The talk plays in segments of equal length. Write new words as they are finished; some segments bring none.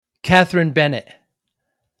Kathryn Bennett.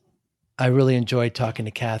 I really enjoyed talking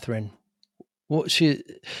to Kathryn. Well,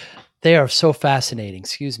 they are so fascinating.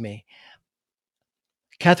 Excuse me.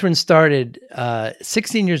 Kathryn started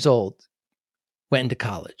 16 years old, went into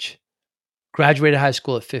college, graduated high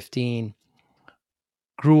school at 15,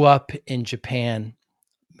 grew up in Japan,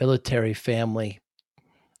 military family.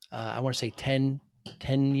 I want to say 10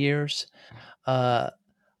 years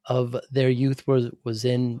of their youth was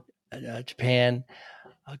in Japan.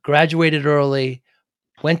 Graduated early,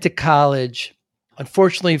 went to college.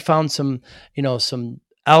 Unfortunately, found some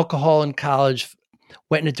alcohol in college.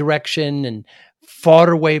 Went in a direction and fought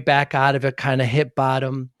her way back out of it. Kind of hit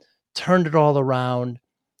bottom, turned it all around.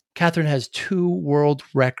 Kathryn has 2 world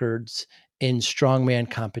records in strongman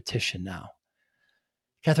competition now.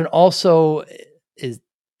 Kathryn also is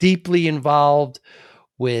deeply involved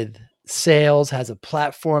with sales, has a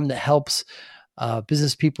platform that helps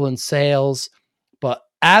business people in sales, but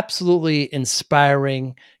absolutely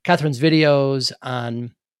inspiring. Kathryn's videos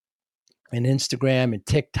on Instagram and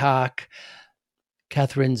TikTok,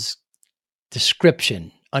 Kathryn's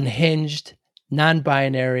description, unhinged,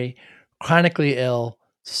 non-binary, chronically ill,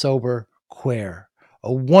 sober, queer,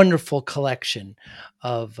 a wonderful collection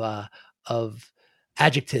of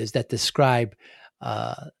adjectives that describe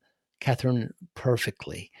Kathryn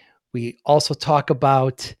perfectly. We also talk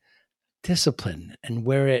about discipline and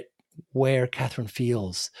where Kathryn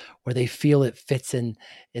feels, where they feel it fits in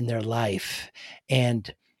their life.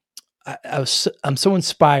 And I'm so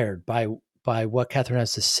inspired by what Kathryn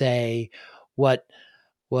has to say, what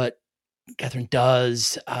Kathryn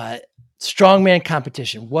does, strongman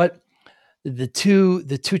competition, what the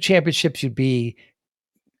two championships you'd be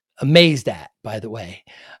amazed at, by the way.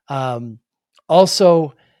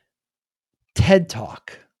 Also TED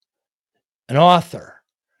Talk, an author,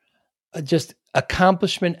 just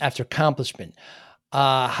accomplishment after accomplishment.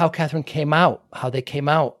 How Kathryn came out, how they came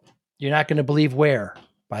out. You're not going to believe where,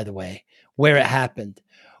 by the way, where it happened,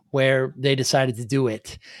 where they decided to do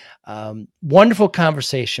it. Wonderful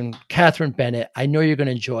conversation. Kathryn Bennett, I know you're going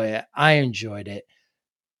to enjoy it. I enjoyed it.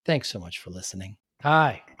 Thanks so much for listening.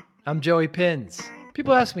 Hi, I'm Joey Pinz.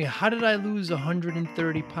 People ask me, how did I lose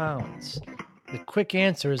 130 pounds? The quick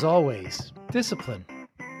answer is always discipline.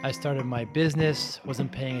 I started my business,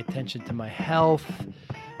 wasn't paying attention to my health,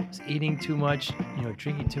 was eating too much,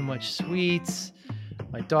 drinking too much sweets.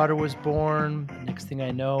 My daughter was born. Next thing I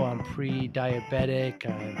know, I'm pre-diabetic.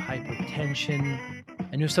 I have hypertension.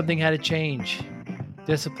 I knew something had to change.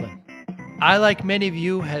 Discipline. I, like many of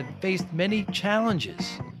you, have faced many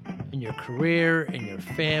challenges in your career, in your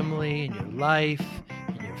family, in your life,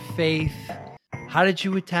 in your faith. How did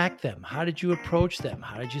you attack them? How did you approach them?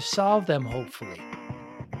 How did you solve them, hopefully?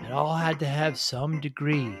 It all had to have some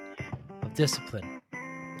degree of discipline.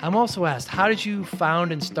 I'm also asked, how did you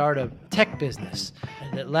found and start a tech business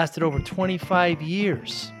that lasted over 25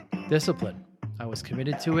 years? Discipline. I was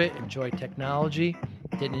committed to it, enjoyed technology,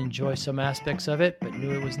 didn't enjoy some aspects of it, but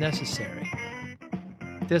knew it was necessary.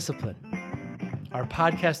 Discipline. Our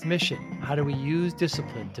podcast mission, how do we use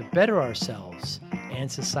discipline to better ourselves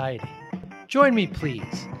and society? Join me,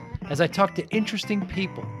 please, as I talk to interesting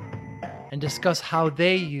people and discuss how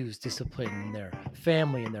they use discipline in their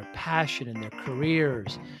family and their passion and their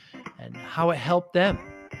careers and how it helped them.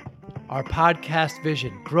 Our podcast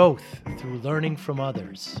vision, growth through learning from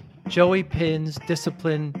others. Joey Pinz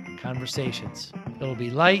Discipline Conversations. It'll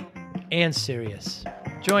be light and serious.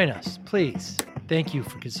 Join us, please. Thank you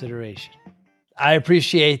for consideration. I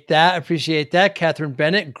appreciate that. Kathryn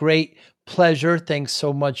Bennett, great pleasure. Thanks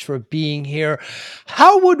so much for being here.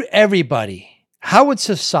 How would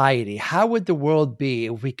society, how would the world be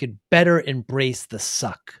if we could better embrace the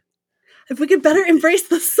suck? If we could better embrace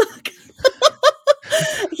the suck.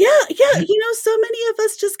 Yeah. So many of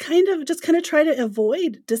us just kind of try to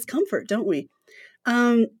avoid discomfort, don't we?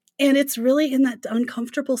 And it's really in that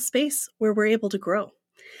uncomfortable space where we're able to grow.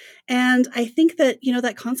 And I think that,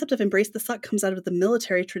 that concept of embrace the suck comes out of the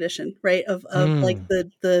military tradition, right? Of like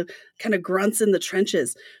the kind of grunts in the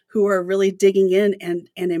trenches who are really digging in and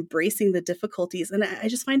embracing the difficulties. And I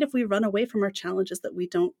just find if we run away from our challenges that we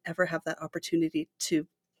don't ever have that opportunity to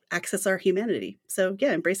access our humanity. So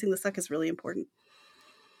yeah, embracing the suck is really important.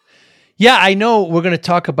 Yeah, I know we're going to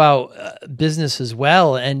talk about business as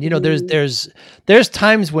well. And, there's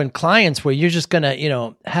times when clients where you're just going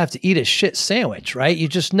to, have to eat a shit sandwich, right? You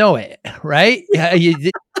just know it, right? You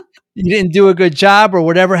didn't do a good job or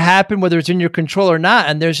whatever happened, whether it's in your control or not.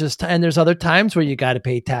 And there's other times where you got to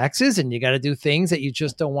pay taxes and you got to do things that you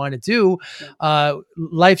just don't want to do.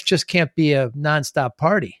 Life just can't be a nonstop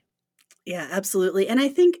party. Yeah, absolutely. And I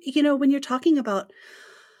think, when you're talking about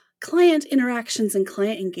client interactions and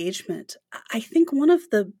client engagement, I think one of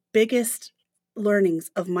the biggest learnings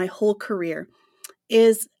of my whole career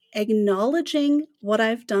is acknowledging what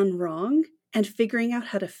I've done wrong and figuring out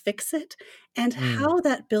how to fix it, and Mm. how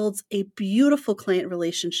that builds a beautiful client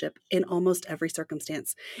relationship in almost every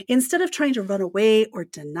circumstance. Instead of trying to run away or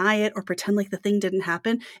deny it or pretend like the thing didn't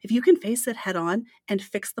happen, if you can face it head on and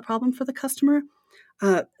fix the problem for the customer,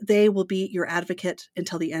 they will be your advocate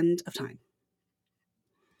until the end of time.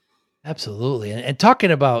 Absolutely. And talking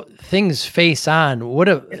about things face on,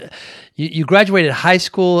 you graduated high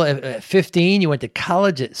school at 15, you went to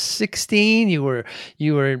college at 16, you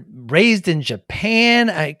were raised in Japan.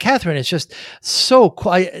 Kathryn, it's just so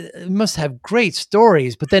cool. You must have great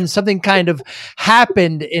stories, but then something kind of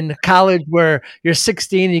happened in college where you're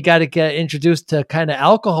 16, you got to get introduced to kind of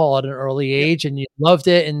alcohol at an early Yep. age, and you loved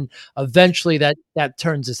it, and eventually that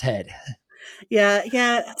turns his head. Yeah,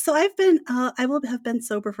 yeah. So I will have been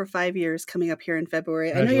sober for 5 years coming up here in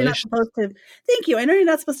February. I know you're not Congratulations. supposed to. Thank you. I know you're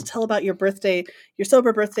not supposed to tell about your birthday, your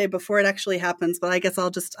sober birthday before it actually happens, but I guess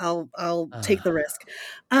I'll take the risk.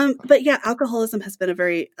 But yeah, alcoholism has been a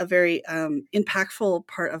very impactful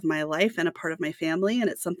part of my life and a part of my family, and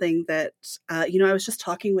it's something that I was just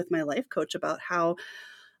talking with my life coach about how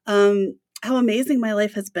amazing my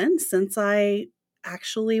life has been since I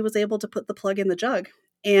actually was able to put the plug in the jug.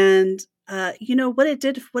 And what it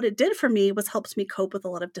did for me was helped me cope with a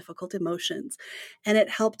lot of difficult emotions, and it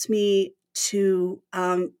helped me to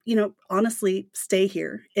honestly stay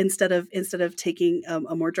here instead of taking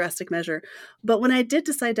a more drastic measure. But when I did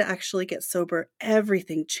decide to actually get sober,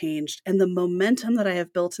 everything changed, and the momentum that I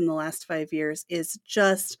have built in the last 5 years is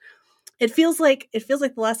just, it feels like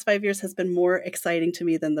the last 5 years has been more exciting to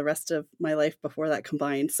me than the rest of my life before that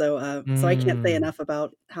combined. So I can't say Mm. enough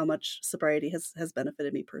about how much sobriety has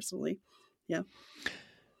benefited me personally. Yeah.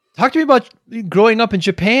 Talk to me about growing up in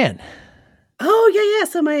Japan. Oh, yeah, yeah.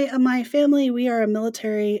 So my family, we are a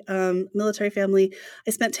military family.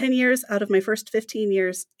 I spent 10 years out of my first 15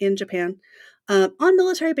 years in Japan, on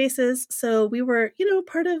military bases. So we were,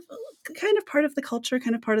 part of the culture,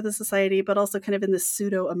 kind of part of the society, but also kind of in this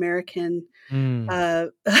pseudo American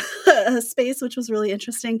Mm. uh, space, which was really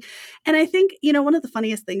interesting. And I think, one of the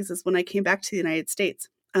funniest things is when I came back to the United States,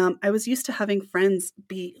 I was used to having friends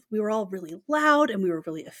we were all really loud and we were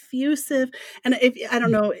really effusive. And I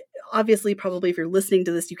don't know, obviously, probably if you're listening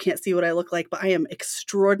to this, you can't see what I look like, but I am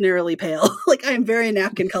extraordinarily pale. Like I am very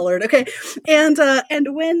napkin colored. Okay. And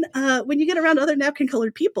when you get around other napkin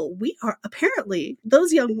colored people, we are apparently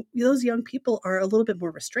those young people are a little bit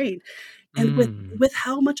more restrained. And with Mm. with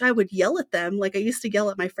how much I would yell at them, like I used to yell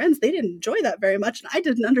at my friends, they didn't enjoy that very much, and I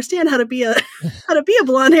didn't understand how to be a how to be a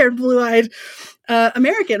blonde-haired, blue-eyed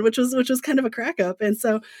American, which was kind of a crack up. And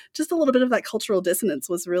so, just a little bit of that cultural dissonance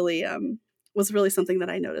was really something that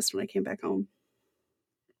I noticed when I came back home.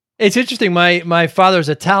 It's interesting. My father's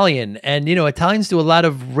Italian, and Italians do a lot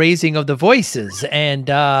of raising of the voices, and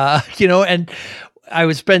and I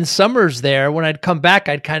would spend summers there. When I'd come back,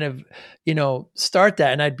 I'd kind of start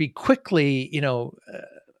that, and I'd be quickly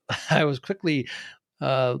I was quickly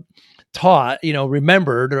uh, taught,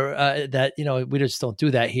 remembered, or that we just don't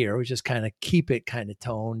do that here. We just kind of keep it kind of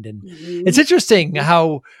toned, and it's Mhm. interesting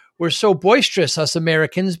how we're so boisterous, us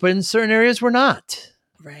Americans, but in certain areas we're not.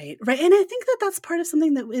 Right, right. And I think that that's part of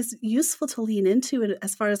something that is useful to lean into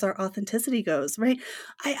as far as our authenticity goes, right?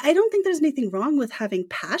 I don't think there's anything wrong with having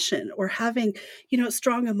passion or having,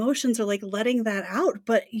 strong emotions or like letting that out.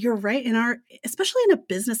 But you're right, especially in a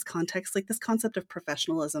business context, like this concept of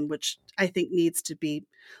professionalism, which I think needs to be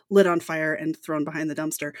lit on fire and thrown behind the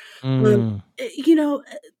dumpster. Um,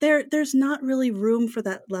 Mm. there's not really room for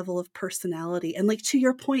that level of personality. And like to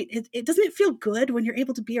your point, it doesn't it feel good when you're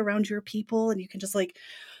able to be around your people and you can just like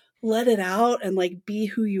let it out and like be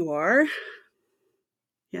who you are.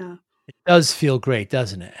 Yeah. Does feel great,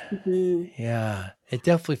 doesn't it? Mhm. Yeah, it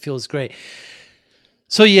definitely feels great.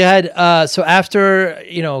 So you had so after,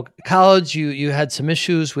 college, you had some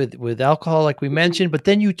issues with alcohol, like we Mhm. mentioned, but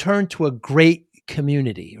then you turned to a great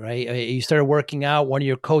community, right? You started working out. One of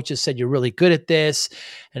your coaches said you're really good at this,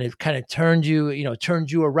 and it kind of turned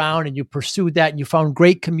you around, and you pursued that, and you found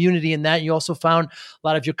great community in that. You also found a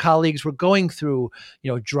lot of your colleagues were going through,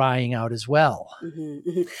 drying out as well. Mhm,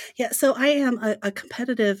 mhm. Yeah, so I am a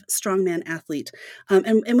competitive strongman athlete.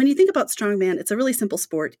 And when you think about strongman, it's a really simple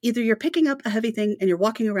sport. Either you're picking up a heavy thing and you're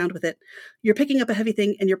walking around with it, you're picking up a heavy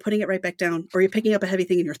thing and you're putting it right back down, or you're picking up a heavy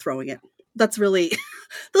thing and you're throwing it. That's really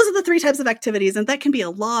those are the three types of activities. And that can be a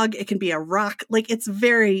log, it can be a rock. Like it's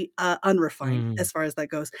very unrefined Mm. as far as that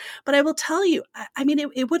goes. But I will tell you, I mean,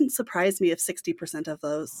 it wouldn't surprise me if 60% of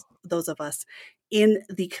those of us in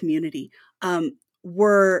the community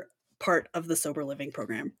were part of the sober living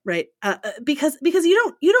program, right? Because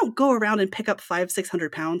you don't go around and pick up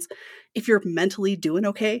 500-600 pounds if you're mentally doing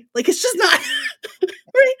okay. Like, it's just not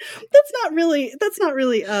right. That's not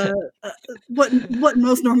really what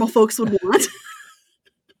most normal folks would want.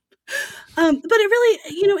 But it really,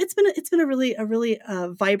 it's been a really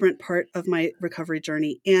vibrant part of my recovery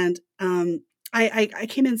journey. And I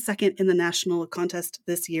came in second in the national contest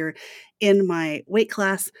this year in my weight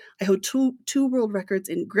class. I hold two world records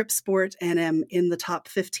in grip sport and am in the top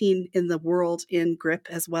 15 in the world in grip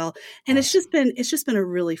as well. And Awesome. it's just been a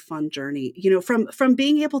really fun journey, from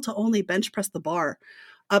being able to only bench press the bar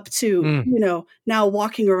up to, now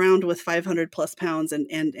walking around with 500 plus pounds, and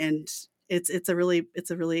it's a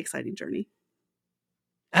really exciting journey.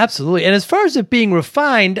 Absolutely. And as far as it being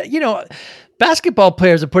refined, basketball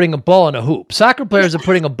players are putting a ball in a hoop. Soccer players are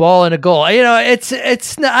putting a ball in a goal.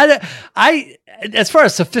 It's not, as far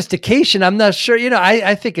as sophistication, I'm not sure,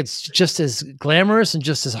 I think it's just as glamorous and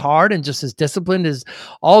just as hard and just as disciplined as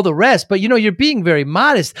all the rest, but you're being very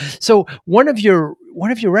modest. So one of your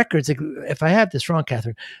records, if I have this wrong,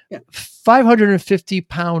 Kathryn,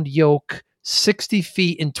 550-pound yoke, 60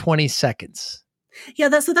 feet in 20 seconds. Yeah,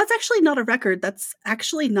 that's actually not a record. That's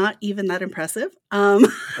actually not even that impressive.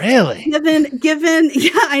 Really? Given,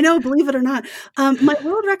 yeah, I know, believe it or not. My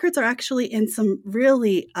world records are actually in some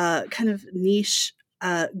really kind of niche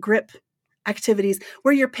grip activities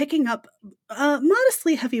where you're picking up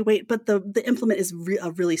modestly heavy weight, but the implement is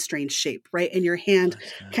a really strange shape, right? And your hand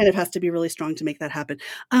kind of has to be really strong to make that happen.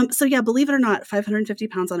 So yeah, believe it or not, 550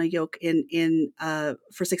 pounds on a yoke in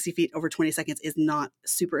for 60 feet over 20 seconds is not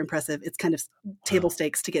super impressive. It's kind of table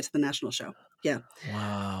stakes to get to the national show. Yeah.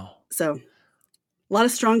 Wow. So a lot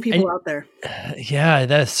of strong people out there. Yeah,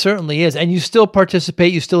 that certainly is. And you still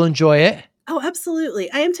participate, you still enjoy it? Oh,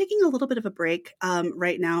 absolutely. I am taking a little bit of a break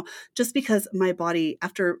right now, just because my body,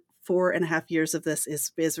 after 4.5 years of this,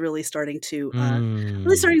 is really starting to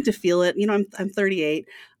feel it. I'm 38.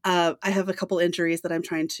 I have a couple injuries that I'm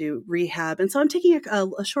trying to rehab, and so I'm taking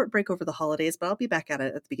a short break over the holidays, but I'll be back at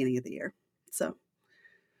it at the beginning of the year. So.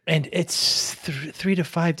 And it's 3 to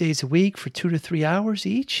 5 days a week for 2 to 3 hours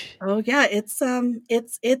each. Oh yeah, it's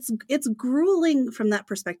grueling from that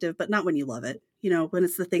perspective, but not when you love it. When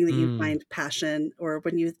it's the thing that you find passion, or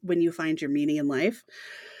when you find your meaning in life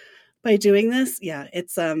by doing this. Yeah,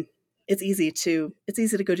 it's easy to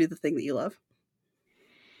go do the thing that you love.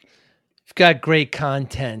 You've got great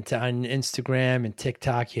content on Instagram and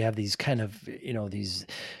TikTok. You have these kind of, these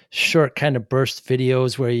short kind of burst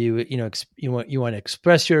videos where you want to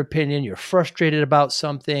express your opinion. You're frustrated about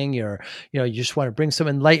something. You just want to bring some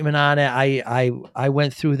enlightenment on it. I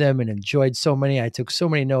went through them and enjoyed so many. I took so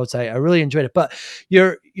many notes. I really enjoyed it. But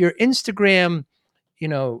your Instagram,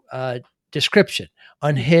 description: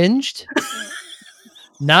 unhinged,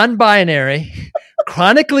 non-binary,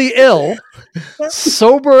 chronically ill,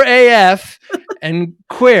 sober AF, and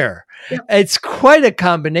queer. Yep. It's quite a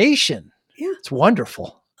combination. Yeah. It's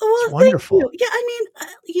wonderful. Well, it's wonderful. Thank you. Yeah, I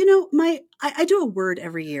mean, I do a word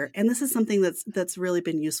every year, and this is something that's really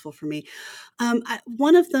been useful for me.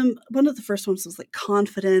 One of the first ones was like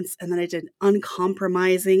confidence, and then I did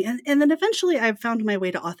uncompromising, and then eventually I found my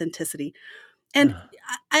way to authenticity. And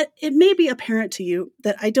it may be apparent to you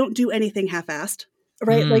that I don't do anything half-assed.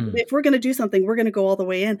 Right. Like, if we're going to do something, we're going to go all the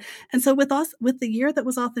way in. And so with the year that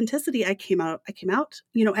was authenticity, I came out,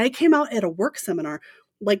 at a work seminar.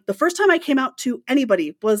 Like, the first time I came out to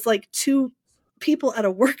anybody was like 2 people at a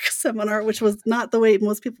work seminar, which was not the way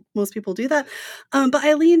most people do that. But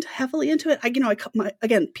I leaned heavily into it.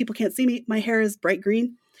 Again, people can't see me. My hair is bright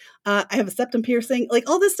green. I have a septum piercing, like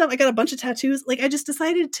all this stuff. I got a bunch of tattoos. Like, I just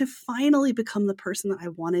decided to finally become the person that I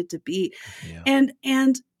wanted to be. Yeah. And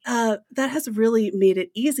that has really made it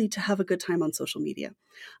easy to have a good time on social media.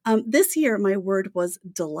 This year, my word was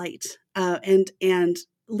delight, and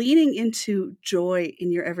leaning into joy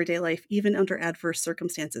in your everyday life, even under adverse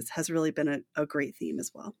circumstances, has really been a great theme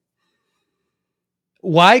as well.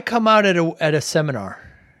 Why come out at a seminar?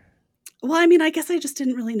 Well, I mean, I guess I just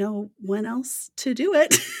didn't really know when else to do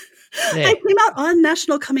it. Yeah. I came out on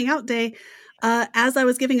National Coming Out Day as I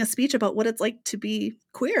was giving a speech about what it's like to be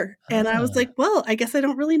queer. And I was like, well, I guess I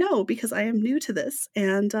don't really know, because I am new to this.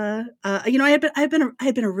 And, I had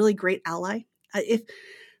been a really great ally.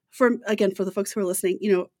 For the folks who are listening,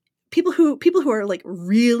 people who are like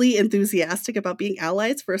really enthusiastic about being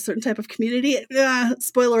allies for a certain type of community,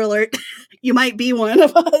 spoiler alert, you might be one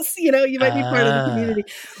of us, you might be part of the community.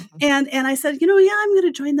 And I said, yeah, I'm going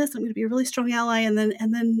to join this. I'm going to be a really strong ally. And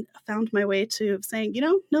then found my way to saying,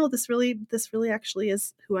 no, this really actually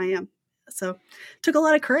is who I am. So took a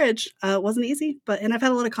lot of courage. It wasn't easy, and I've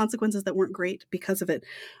had a lot of consequences that weren't great because of it.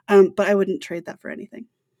 But I wouldn't trade that for anything.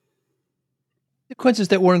 Consequences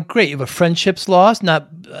that weren't great. You have a friendships lost, not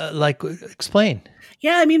explain.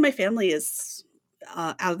 Yeah, I mean, my family is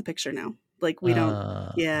out of the picture now. Like we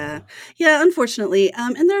don't. Yeah, unfortunately.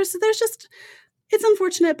 And there's just, it's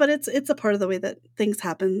unfortunate, but it's a part of the way that things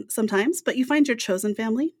happen sometimes. But you find your chosen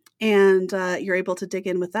family, and you're able to dig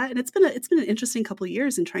in with that. And it's been an interesting couple of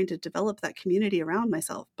years in trying to develop that community around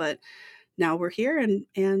myself. But now we're here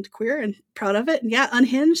and queer and proud of it. And yeah,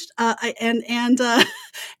 unhinged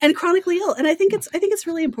and chronically ill. And I think it's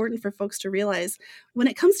really important for folks to realize when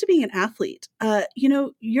it comes to being an athlete,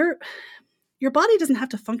 your body doesn't have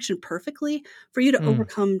to function perfectly for you to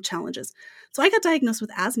overcome challenges. So I got diagnosed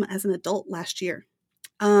with asthma as an adult last year.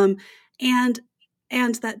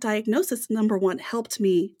 And that diagnosis, number one, helped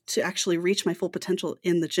me to actually reach my full potential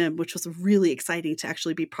in the gym, which was really exciting to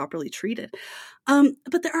actually be properly treated.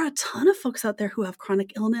 But there are a ton of folks out there who have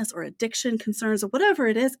chronic illness or addiction concerns or whatever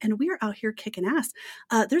it is, and we are out here kicking ass.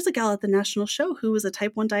 There's a gal at the national show who was a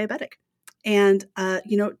type 1 diabetic and,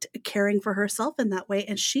 caring for herself in that way.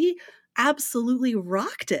 And she absolutely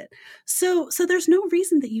rocked it. So there's no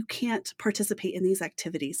reason that you can't participate in these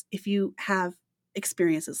activities if you have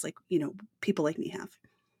experiences like, people like me have.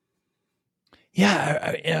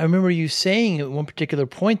 Yeah, I remember you saying at one particular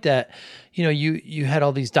point that, you had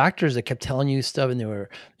all these doctors that kept telling you stuff, and they were,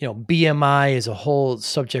 BMI is a whole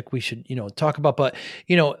subject we should, talk about. But,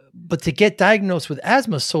 but to get diagnosed with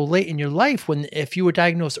asthma so late in your life, when if you were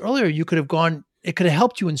diagnosed earlier, you could have gone, it could have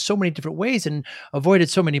helped you in so many different ways and avoided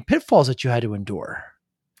so many pitfalls that you had to endure.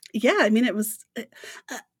 Yeah, I mean, it was,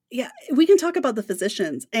 yeah, we can talk about the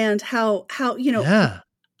physicians and how Yeah.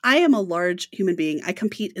 I am a large human being. I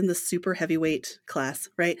compete in the super heavyweight class,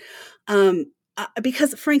 right?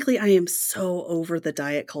 Because frankly, I am so over the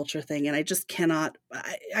diet culture thing, and I just cannot,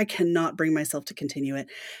 I cannot bring myself to continue it.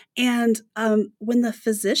 And when the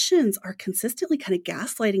physicians are consistently kind of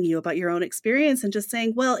gaslighting you about your own experience and just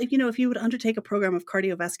saying, well, if you would undertake a program of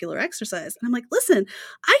cardiovascular exercise, and I'm like, listen,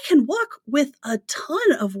 I can walk with a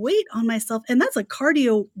ton of weight on myself, and that's a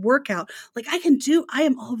cardio workout. Like I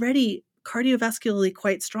am already cardiovascularly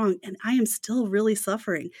quite strong, and I am still really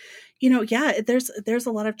suffering. Yeah, there's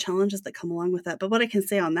a lot of challenges that come along with that. But what I can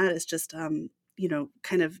say on that is just,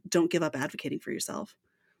 kind of don't give up advocating for yourself.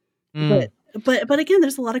 But again,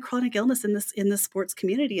 there's a lot of chronic illness in this sports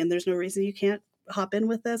community, and there's no reason you can't hop in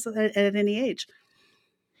with this at any age.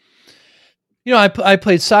 I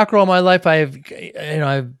played soccer all my life. I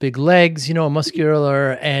have big legs,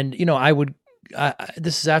 muscular, and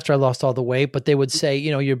this is after I lost all the weight, but they would say,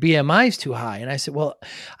 your BMI is too high. And I said, well,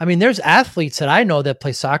 I mean, there's athletes that I know that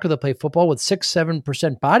play soccer, that play football with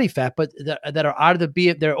 6-7% body fat, but that are out of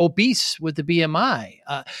they're obese with the BMI.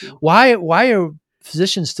 Why are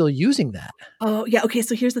physicians still using that? Oh, yeah. Okay.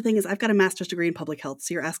 So here's the thing is I've got a master's degree in public health.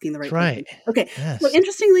 So you're asking the right question. Okay. Yes. So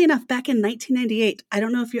interestingly enough, back in 1998, I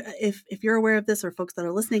don't know if you're aware of this or folks that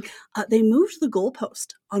are listening, they moved the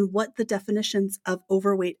goalpost on what the definitions of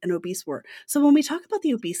overweight and obese were. So when we talk about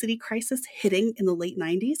the obesity crisis hitting in the late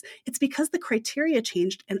 90s, it's because the criteria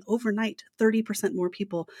changed, and overnight 30% more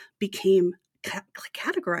people became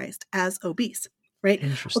categorized as obese. Right.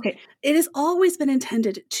 Okay. It has always been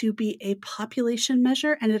intended to be a population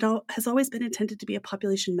measure, and it has always been intended to be a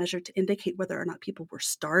population measure to indicate whether or not people were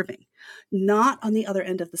starving, not on the other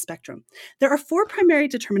end of the spectrum. There are 4 primary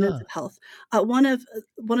determinants of health. One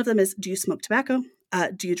of them is, do you smoke tobacco?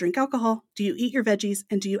 Do you drink alcohol? Do you eat your veggies?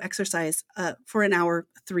 And do you exercise for an hour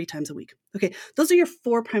 3 times a week? Okay, those are your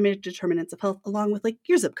 4 primary determinants of health, along with like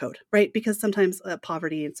your zip code, right? Because sometimes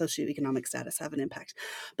poverty and socioeconomic status have an impact.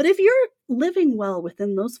 But if you're living well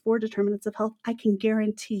within those 4 determinants of health, I can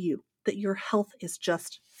guarantee you that your health is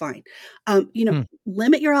just fine.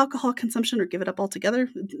 Limit your alcohol consumption or give it up altogether.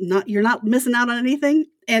 You're not missing out on anything,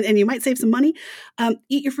 and you might save some money.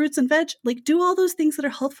 Eat your fruits and veg. Like, do all those things that are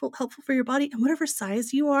helpful for your body. And whatever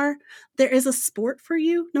size you are, there is a sport for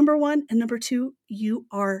you, number 1. And number 2, you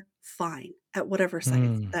are fine at whatever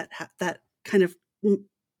size that kind of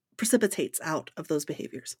precipitates out of those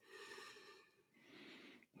behaviors.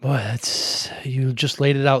 Boy, you just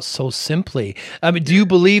laid it out so simply. I mean, do you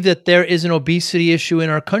believe that there is an obesity issue in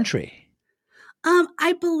our country?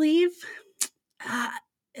 I believe,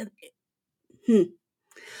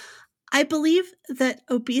 I believe that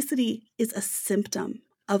obesity is a symptom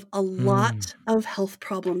of a lot of health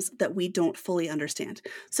problems that we don't fully understand.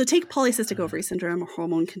 So take polycystic ovary syndrome or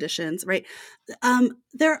hormone conditions, right?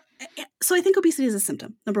 So I think obesity is a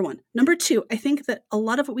symptom, number 1. Number 2, I think that a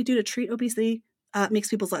lot of what we do to treat obesity makes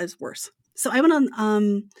people's lives worse. So I went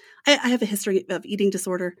on, I have a history of eating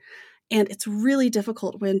disorder, And it's really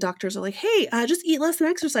difficult when doctors are like, hey, just eat less and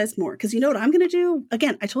exercise more. Because you know what I'm going to do?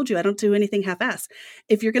 Again, I told you I don't do anything half-ass.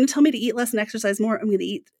 If you're going to tell me to eat less and exercise more, I'm going to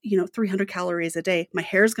eat, 300 calories a day. My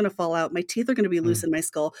hair's going to fall out. My teeth are going to be loose in my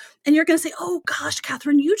skull. And you're going to say, oh gosh,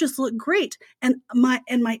 Kathryn, you just look great. And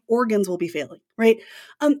my organs will be failing, right?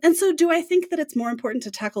 And so do I think that it's more important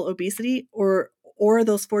to tackle obesity or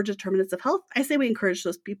those 4 determinants of health? I say we encourage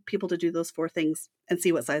those people to do those 4 things and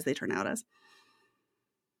see what size they turn out as.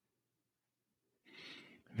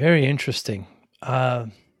 Very interesting.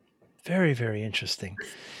 Very, very interesting.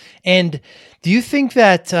 And do you think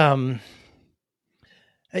that, when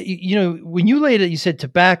you laid it, you said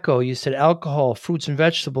tobacco, you said alcohol, fruits and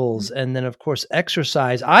vegetables, and then of course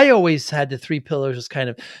exercise. I always had the 3 pillars as kind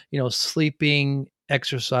of, sleeping,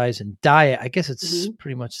 exercise, and diet. I guess it's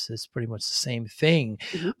pretty much the same thing.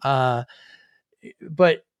 But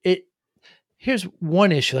here's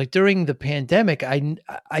one issue. Like during the pandemic,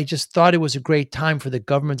 I just thought it was a great time for the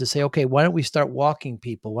government to say, okay, why don't we start walking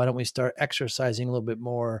people? Why don't we start exercising a little bit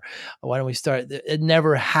more? Why don't we start? It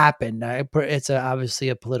never happened. It's obviously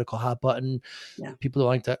a political hot button. Yeah. People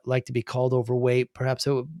don't like to be called overweight. Perhaps.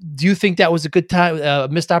 Do you think that was a good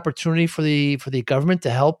time, missed opportunity for the government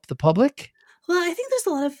to help the public? Well, I think there's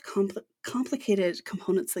a lot of complicated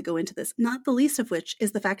components that go into this, not the least of which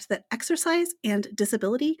is the fact that exercise and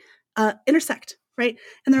disability intersect, right?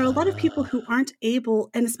 And there are a lot of people who aren't able,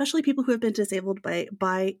 and especially people who have been disabled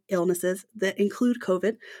by illnesses that include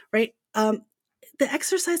COVID, right? The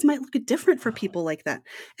exercise might look different for people like that.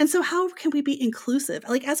 And so how can we be inclusive?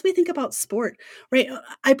 Like, as we think about sport, right?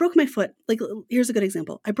 I broke my foot. Like, here's a good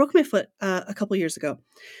example. I broke my foot a couple years ago.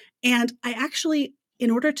 And I actually,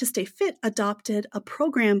 in order to stay fit, adopted a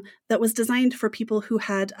program that was designed for people who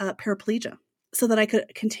had paraplegia so that I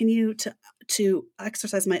could continue to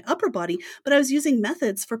exercise my upper body, but I was using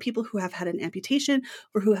methods for people who have had an amputation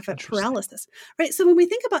or who have had paralysis, right? So when we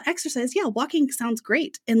think about exercise, yeah, walking sounds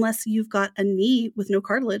great unless you've got a knee with no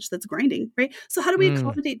cartilage that's grinding, right? So how do we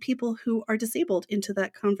accommodate people who are disabled into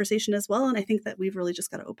that conversation as well? And I think that we've really just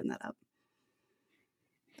got to open that up.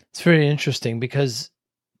 It's very interesting because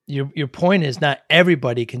your point is not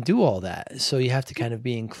everybody can do all that. So you have to kind of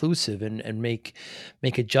be inclusive and make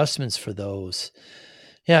adjustments for those.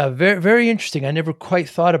 Yeah. Very, very interesting. I never quite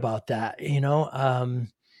thought about that,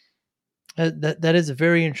 that is a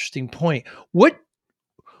very interesting point. What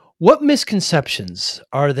misconceptions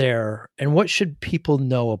are there and what should people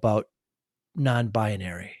know about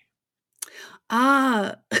non-binary?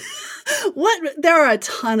 There are a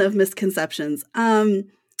ton of misconceptions.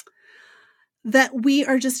 That we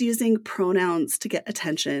are just using pronouns to get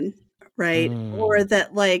attention, right? Or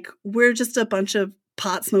that like we're just a bunch of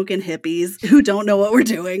pot smoking hippies who don't know what we're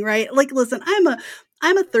doing, right? Like, listen, I'm a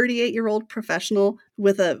 38-year-old professional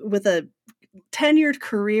with a tenured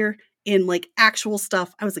career in like actual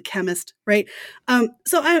stuff. I was a chemist, right?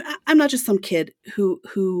 So I'm not just some kid who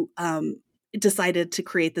decided to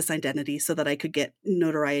create this identity so that I could get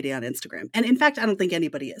notoriety on Instagram. And in fact, I don't think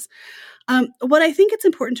anybody is. What I think it's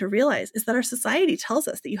important to realize is that our society tells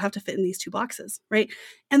us that you have to fit in these 2 boxes, right?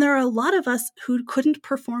 And there are a lot of us who couldn't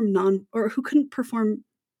perform who couldn't perform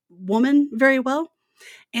woman very well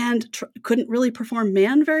and couldn't really perform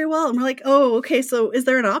man very well. And we're like, oh, okay, so is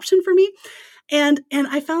there an option for me? And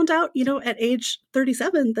I found out, at age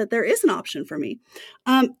 37 that there is an option for me.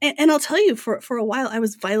 And I'll tell you, for a while, I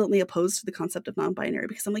was violently opposed to the concept of non-binary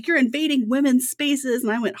because I'm like, you're invading women's spaces.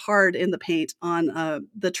 And I went hard in the paint on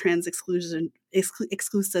the trans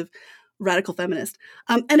exclusive radical feminist.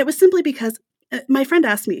 And it was simply because my friend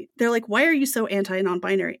asked me, they're like, why are you so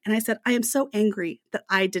anti-non-binary? And I said, I am so angry that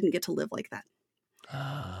I didn't get to live like that.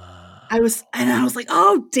 I was like,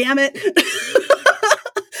 oh, damn it.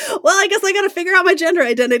 Well, I guess I got to figure out my gender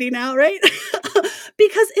identity now, right?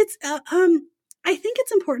 Because it's, I think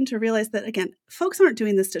it's important to realize that, again, folks aren't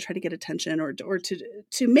doing this to try to get attention or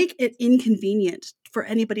to make it inconvenient for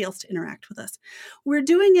anybody else to interact with us. We're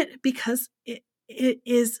doing it because it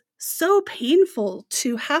is so painful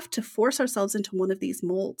to have to force ourselves into one of these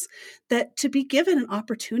molds, that to be given an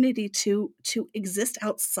opportunity to exist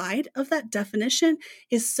outside of that definition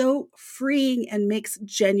is so freeing and makes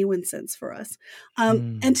genuine sense for us.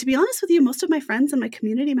 And to be honest with you, most of my friends and my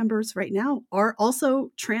community members right now are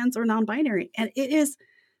also trans or non-binary. And it is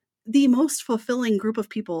the most fulfilling group of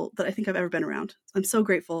people that I think I've ever been around. I'm so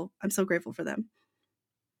grateful. I'm so grateful for them.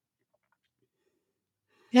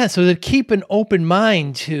 Yeah, so to keep an open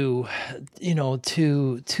mind to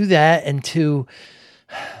that and to,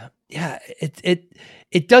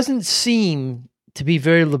 it doesn't seem to be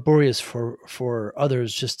very laborious for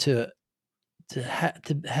others just to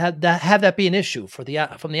have that be an issue for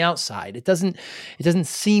from the outside. It doesn't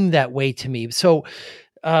seem that way to me. So,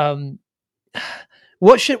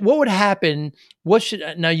 what would happen?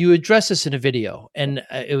 Now you address this in a video, and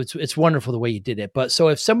it's wonderful the way you did it. But so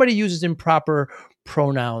if somebody uses improper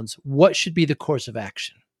pronouns, what should be the course of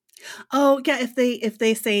action? Oh yeah, if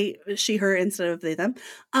they say she, her instead of they, them.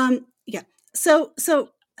 Yeah. So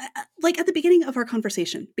like at the beginning of our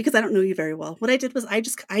conversation, because I don't know you very well, what I did was I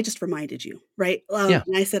just reminded you, right? Yeah.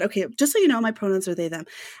 And I said, okay, just so you know, my pronouns are they, them.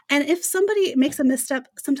 And if somebody makes a misstep,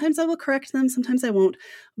 sometimes I will correct them, sometimes I won't.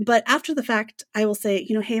 But after the fact, I will say,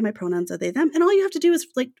 hey, my pronouns are they, them. And all you have to do is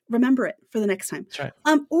like remember it for the next time. That's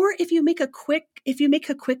right. Or if you make a quick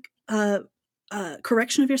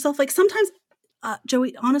correction of yourself, like sometimes,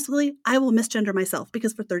 Joey, honestly, I will misgender myself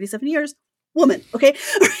because for 37 years, woman. Okay.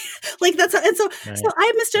 Like that's how, and so, Right. so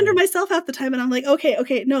I misgender myself half the time and I'm like,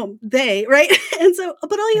 okay, no, they, right. And so,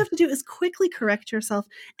 but all you have to do is quickly correct yourself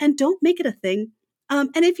and don't make it a thing. And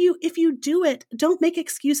if you do it, don't make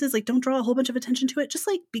excuses. Like don't draw a whole bunch of attention to it. Just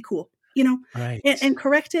like be cool, Right. and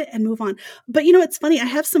correct it and move on. But it's funny. I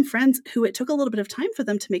have some friends who it took a little bit of time for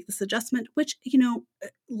them to make this adjustment, which,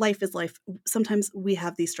 life is life. Sometimes we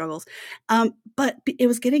have these struggles. But it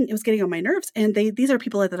was getting on my nerves, and these are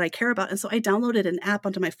people that I care about. And so I downloaded an app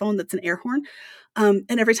onto my phone that's an air horn. And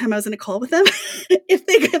every time I was in a call with them,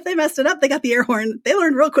 if they messed it up, they got the air horn. They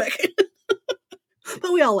learned real quick.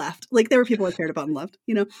 But we all laughed. Like there were people I cared about and loved,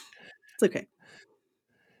 it's okay.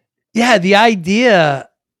 Yeah. The idea,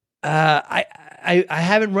 I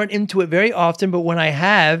haven't run into it very often, but when I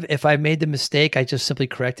have, if I made the mistake, I just simply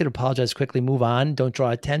correct it, apologize quickly, move on, don't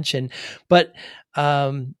draw attention. But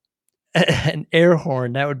an air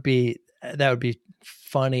horn, that would be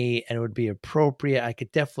funny and it would be appropriate. I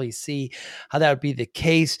could definitely see how that would be the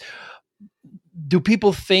case. Do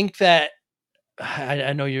people think that,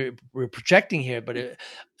 I know we're projecting here, but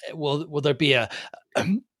will there be a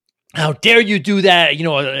how dare you do that?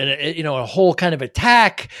 A whole kind of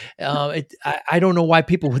attack. I don't know why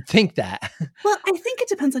people would think that. Well, I think it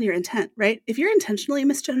depends on your intent, right? If you're intentionally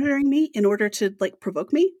misgendering me in order to like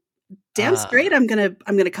provoke me, damn straight, I'm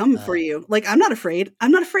gonna come for you. Like I'm not afraid.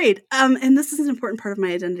 And this is an important part of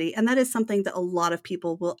my identity, and that is something that a lot of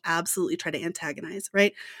people will absolutely try to antagonize,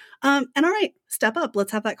 right? And all right, step up.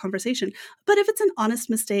 Let's have that conversation. But if it's an honest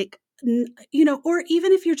mistake, or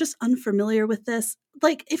even if you're just unfamiliar with this,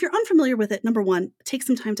 like if you're unfamiliar with it, number one, take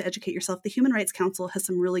some time to educate yourself. The Human Rights Council has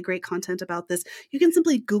some really great content about this. You can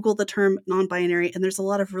simply Google the term non-binary, and there's a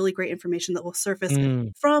lot of really great information that will surface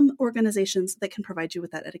from organizations that can provide you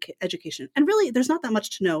with that education. And really, there's not that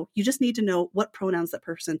much to know. You just need to know what pronouns that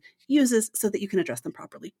person uses so that you can address them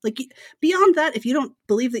properly. Like beyond that, if you don't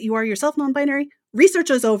believe that you are yourself non-binary, research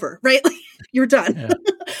is over, right? Like you're done. Yeah.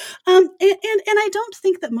 And I don't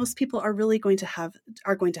think that most people are really going to have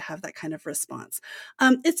that kind of response.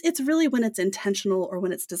 It's really when it's intentional or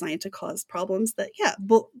when it's designed to cause problems that, yeah,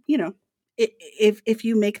 well, if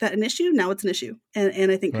you make that an issue, now it's an issue.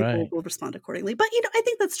 And I think people will respond accordingly. But, I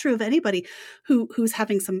think that's true of anybody who's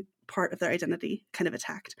having some part of their identity kind of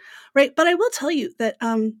attacked. Right. But I will tell you that,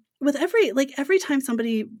 with every time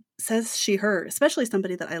somebody says she, her, especially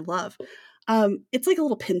somebody that I love, it's like a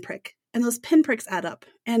little pinprick, and those pinpricks add up.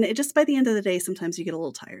 And it just, by the end of the day, sometimes you get a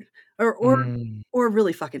little tired or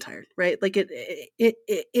really fucking tired, right? Like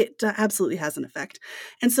it absolutely has an effect.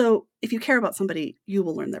 And so if you care about somebody, you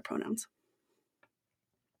will learn their pronouns.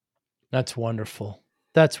 That's wonderful.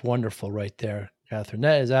 That's wonderful right there, Kathryn.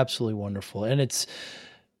 That is absolutely wonderful. And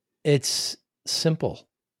it's simple.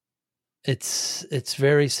 It's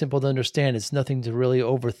very simple to understand. It's nothing to really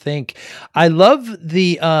overthink. I love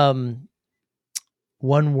the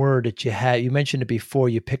one word that you mentioned it before,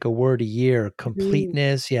 you pick a word a year,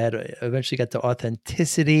 completeness. You had eventually got to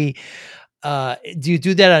authenticity. Do you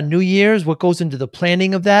do that on New Year's? What goes into the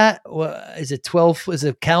planning of that? Is it 12? Is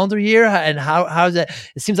it calendar year? And how's that?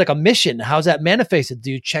 It seems like a mission. How's that manifested?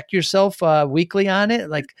 Do you check yourself weekly on it?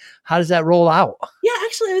 Like, how does that roll out? Yeah,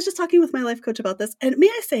 actually, I was just talking with my life coach about this. And may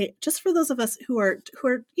I say, just for those of us who are,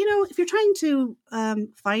 if you're trying to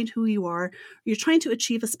find who you are, you're trying to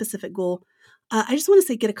achieve a specific goal, I just want to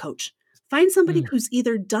say, get a coach. Find somebody who's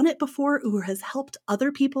either done it before or has helped other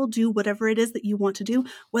people do whatever it is that you want to do,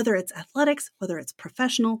 whether it's athletics, whether it's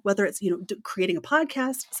professional, whether it's, creating a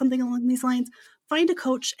podcast, something along these lines. Find a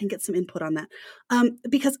coach and get some input on that.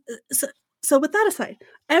 Because So with that aside,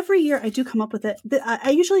 every year I do come up with it. I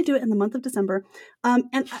usually do it in the month of December.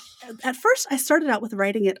 At first I started out with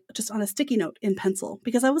writing it just on a sticky note in pencil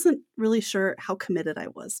because I wasn't really sure how committed I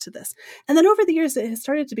was to this. And then over the years, it has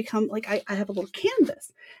started to become like I have a little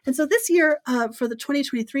canvas. And so this year for the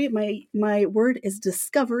 2023, my word is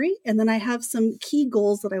discovery. And then I have some key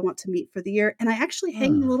goals that I want to meet for the year. And I actually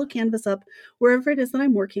hang the little canvas up wherever it is that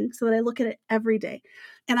I'm working so that I look at it every day.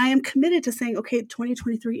 And I am committed to saying, okay,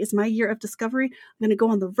 2023 is my year of discovery. I'm going to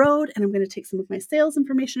go on the road and I'm going to take some of my sales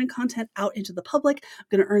information and content out into the public. I'm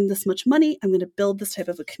going to earn this much money. I'm going to build this type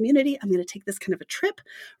of a community. I'm going to take this kind of a trip,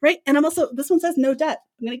 right? And I'm also, this one says no debt.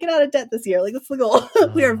 I'm going to get out of debt this year. Like that's the goal.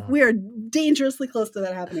 We are dangerously close to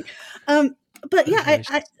that happening. But yeah,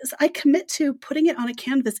 I commit to putting it on a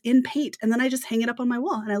canvas in paint, and then I just hang it up on my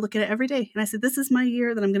wall and I look at it every day. And I say, this is my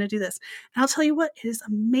year that I'm going to do this. And I'll tell you what, it is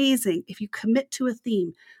amazing if you commit to a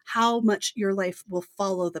theme, how much your life will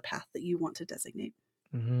follow the path that you want to designate.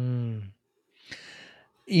 Mm-hmm.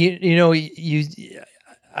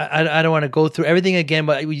 I don't want to go through everything again,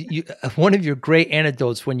 but one of your great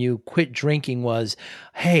anecdotes when you quit drinking was,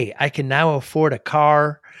 hey, I can now afford a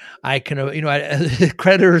car. I can,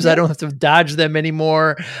 creditors, I don't have to dodge them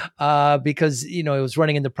anymore because, it was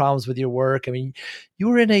running into problems with your work. I mean, you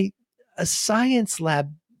were in a science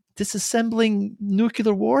lab disassembling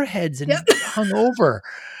nuclear warheads and hungover.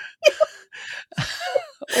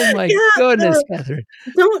 Oh my goodness, Kathryn!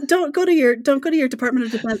 Don't go to your Department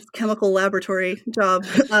of Defense chemical laboratory job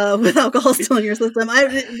with alcohol still in your system.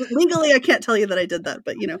 Legally I can't tell you that I did that,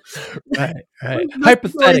 but right.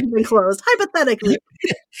 Hypothetically, closed. Hypothetically,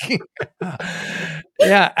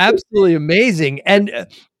 yeah, absolutely amazing. And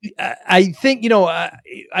I think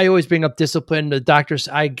I always bring up discipline. The doctors,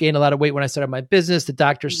 I gained a lot of weight when I started my business. The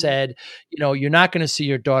doctor said, you're not going to see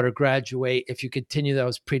your daughter graduate if you continue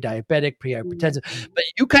those pre-diabetic, pre-hypertensive. But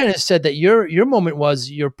you kind of said that your moment was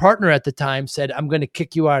your partner at the time said, I'm going to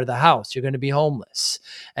kick you out of the house. You're going to be homeless.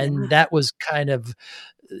 And that was kind of,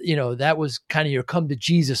 your come to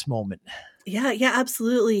Jesus moment. Yeah,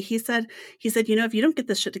 absolutely. He said, if you don't get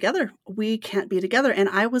this shit together, we can't be together. And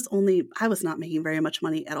I was not making very much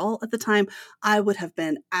money at all at the time. I would have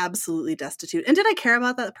been absolutely destitute. And did I care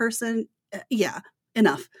about that person? Yeah,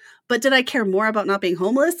 enough. But did I care more about not being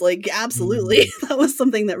homeless? Like, absolutely. That was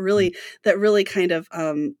something that really kind of,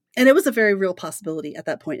 and it was a very real possibility at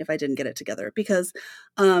that point if I didn't get it together because,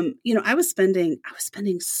 I was spending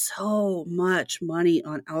so much money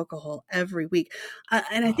on alcohol every week.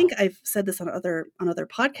 And I think I've said this on other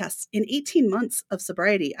podcasts. In 18 months of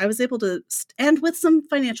sobriety, I was able to, and with some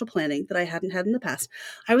financial planning that I hadn't had in the past,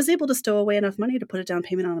 I was able to stow away enough money to put a down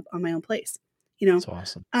payment on my own place. That's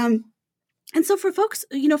awesome. And so for folks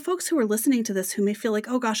who are listening to this who may feel like,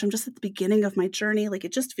 oh gosh, I'm just at the beginning of my journey, like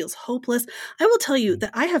it just feels hopeless. I will tell you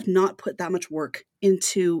that I have not put that much work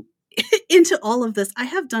into all of this. I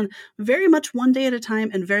have done very much one day at a time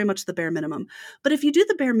and very much the bare minimum. But if you do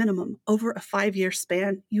the bare minimum over a 5-year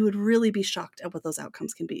span, you would really be shocked at what those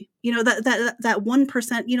outcomes can be. That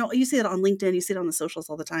 1%, you see it on LinkedIn, you see it on the socials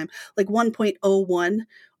all the time, like 1.01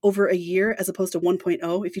 over a year as opposed to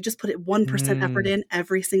 1.0. If you just put it 1% effort in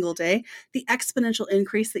every single day, the exponential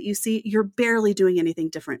increase that you see, you're barely doing anything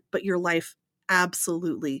different, but your life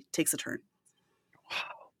absolutely takes a turn.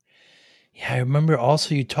 Yeah, I remember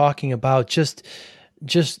also you talking about just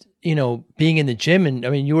being in the gym, and I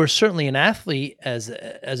mean, you were certainly an athlete as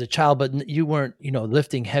a child, but you weren't,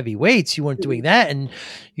 lifting heavy weights. You weren't doing that, and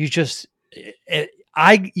you just,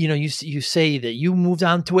 you say that you moved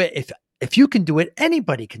on to it. If you can do it,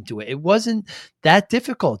 anybody can do it. It wasn't that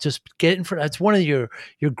difficult. Just get in front. That's one of your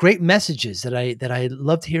great messages that I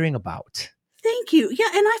loved hearing about. Thank you. Yeah,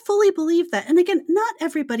 and I fully believe that. And again, not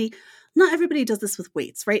everybody does this with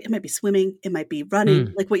weights, right? It might be swimming. It might be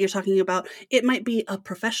running, like what you're talking about. It might be a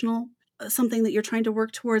professional, something that you're trying to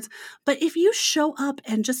work towards. But if you show up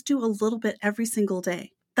and just do a little bit every single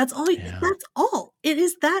day, that's all. Yeah. That's all. It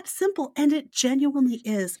is that simple. And it genuinely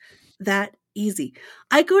is that easy.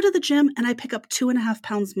 I go to the gym and I pick up 2.5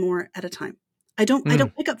 pounds more at a time. I don't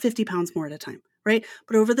pick up 50 pounds more at a time, right?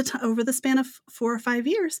 But over the span of 4 or 5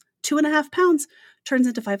 years, 2.5 pounds turns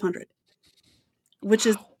into 500, which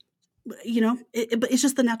is, it's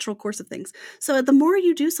just the natural course of things. So the more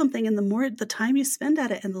you do something and the more the time you spend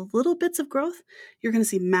at it and the little bits of growth, you're going to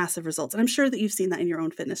see massive results. And I'm sure that you've seen that in your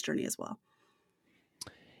own fitness journey as well.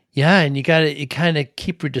 Yeah. And you kind of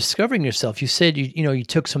keep rediscovering yourself. You said, you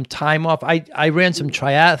took some time off. I ran some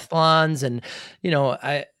triathlons and,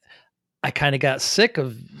 I kind of got sick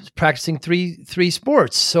of practicing three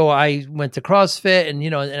sports. So I went to CrossFit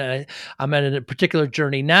and, I'm at a particular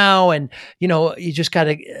journey now and, you just got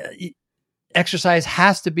to, exercise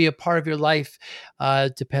has to be a part of your life.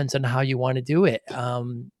 Depends on how you want to do it.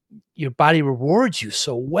 Your body rewards you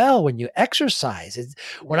so well when you exercise.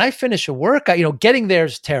 When I finish a workout, getting there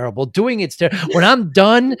is terrible. Doing it's terrible. When I'm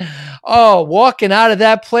done, walking out of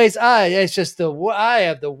that place, it's just I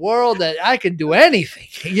have the world that I can do anything.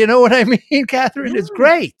 You know what I mean, Kathryn? It's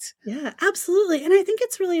great. Yeah, absolutely. And I think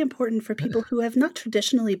it's really important for people who have not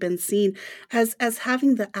traditionally been seen as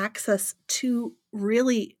having the access to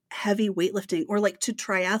really heavy weightlifting or like to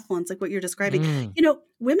triathlons, like what you're describing.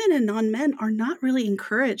 Women and non-men are not really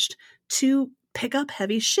encouraged to pick up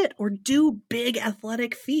heavy shit or do big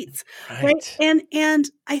athletic feats. Right. And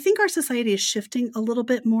I think our society is shifting a little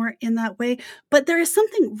bit more in that way, but there is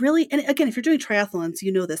something really, and again, if you're doing triathlons,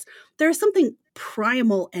 this, there is something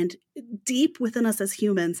primal and deep within us as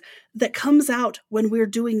humans that comes out when we're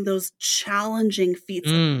doing those challenging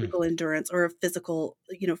feats of physical endurance or a physical,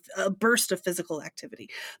 a burst of physical activity.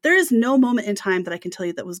 There is no moment in time that I can tell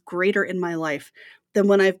you that was greater in my life than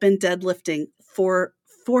when I've been deadlifting for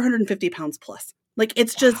 450 pounds plus. Like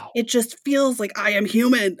it just feels like I am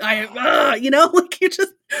human. It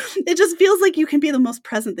just feels like you can be the most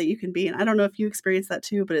present that you can be. And I don't know if you experience that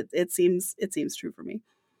too, but it seems true for me.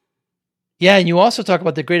 Yeah. And you also talk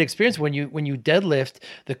about the great experience when you deadlift,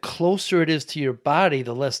 the closer it is to your body,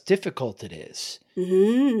 the less difficult it is.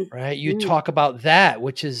 Mm-hmm. Right. You talk about that,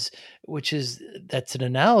 which is that's an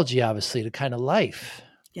analogy, obviously, to kind of life.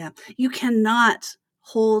 Yeah. You cannot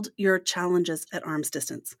hold your challenges at arm's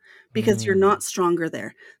distance because you're not stronger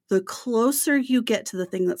there. The closer you get to the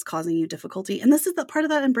thing that's causing you difficulty, and this is the part of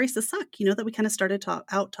that embrace the suck, that we kind of started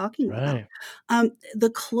out talking about. The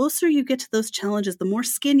closer you get to those challenges, the more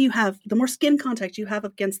skin you have, the more skin contact you have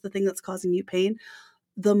against the thing that's causing you pain,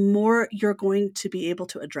 the more you're going to be able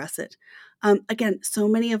to address it. Again, so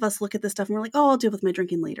many of us look at this stuff and we're like, I'll deal with my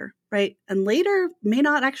drinking later, right? And later may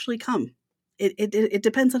not actually come. It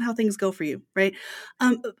depends on how things go for you, right?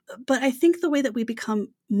 But I think the way that we become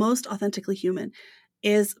most authentically human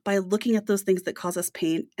is by looking at those things that cause us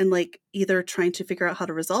pain and like either trying to figure out how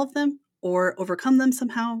to resolve them or overcome them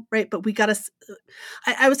somehow, right? But we got to.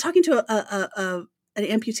 I was talking to an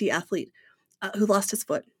amputee athlete who lost his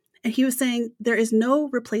foot, and he was saying there is no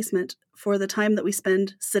replacement for the time that we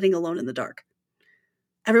spend sitting alone in the dark.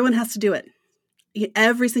 Everyone has to do it,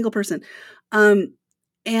 every single person, and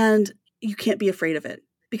you can't be afraid of it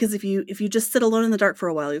because if you just sit alone in the dark for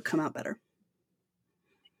a while, you'll come out better.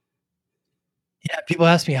 Yeah. People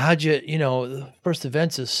ask me, the first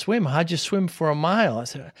event's a swim. How'd you swim for a mile? I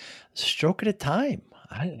said, a stroke at a time.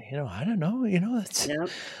 I don't know.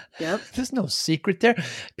 Yep. There's no secret there.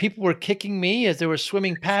 People were kicking me as they were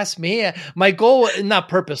swimming past me. My goal, not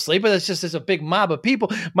purposely, but it's just as a big mob of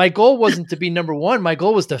people. My goal wasn't to be number one. My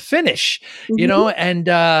goal was to finish, and,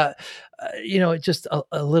 just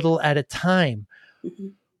a little at a time. Mm-hmm.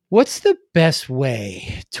 What's the best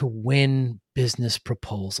way to win business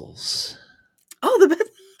proposals? Oh,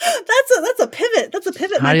 that's a pivot. That's a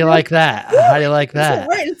pivot. How do you like that? How do you like that?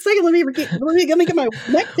 Right. It's like, let me get my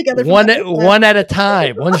neck together. One at a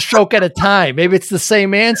time, one stroke at a time. Maybe it's the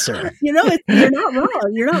same answer. You're not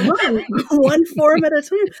wrong. You're not wrong. One form at a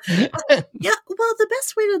time. Yeah. Well, the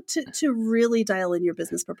best way to really dial in your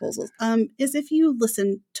business proposals is if you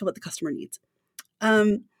listen to what the customer needs.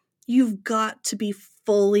 You've got to be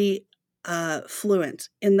fully fluent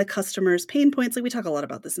in the customer's pain points. Like we talk a lot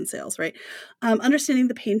about this in sales, right? Understanding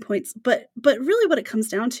the pain points, but really what it comes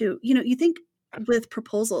down to, you think with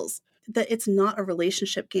proposals that it's not a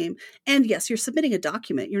relationship game. And yes, you're submitting a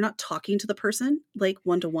document. You're not talking to the person like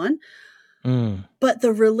one-to-one, but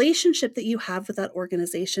the relationship that you have with that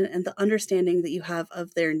organization and the understanding that you have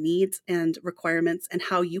of their needs and requirements and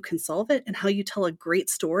how you can solve it and how you tell a great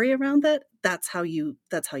story around that, that's how you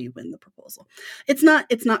win the proposal. It's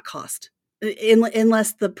not cost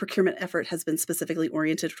unless the procurement effort has been specifically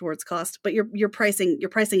oriented towards cost, but your pricing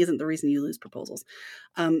isn't the reason you lose proposals.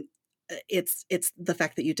 It's the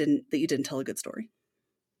fact that you didn't tell a good story.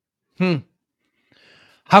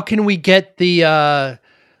 How can we get the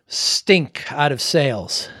stink out of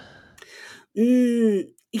sales? Yeah.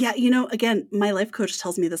 Again, my life coach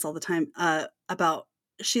tells me this all the time about,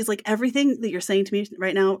 she's like, everything that you're saying to me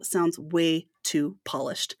right now sounds way too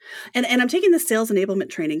polished. And I'm taking the sales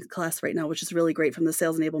enablement training class right now, which is really great, from the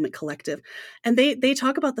Sales Enablement Collective. And they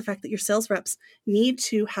talk about the fact that your sales reps need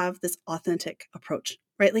to have this authentic approach,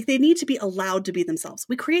 right? Like they need to be allowed to be themselves.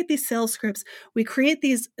 We create these sales scripts. We create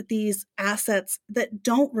these assets that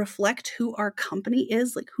don't reflect who our company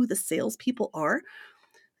is, like who the salespeople are.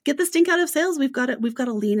 get the stink out of sales. We've got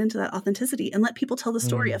to lean into that authenticity and let people tell the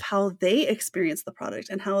story of how they experience the product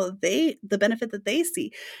and how the benefit that they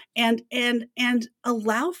see, and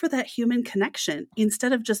allow for that human connection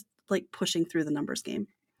instead of just like pushing through the numbers game.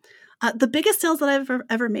 The biggest sales that I've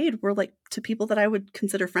ever made were like to people that I would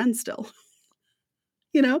consider friends still.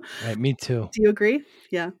 You know? Right. Me too. Do you agree?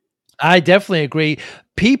 Yeah. I definitely agree.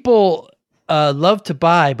 People love to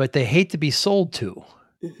buy, but they hate to be sold to.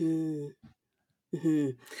 Mm-hmm. Mm-hmm.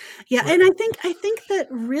 Yeah. And I think that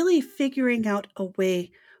really figuring out a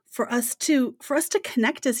way for us to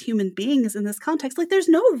connect as human beings in this context, like there's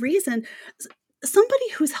no reason somebody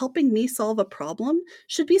who's helping me solve a problem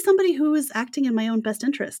should be somebody who is acting in my own best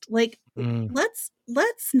interest. Like, let's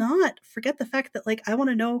not forget the fact that like, I want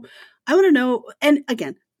to know. And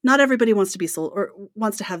again, not everybody wants to be sold or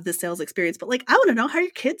wants to have this sales experience, but like, I want to know how your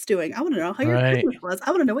kid's doing. I want to know how your Christmas was. I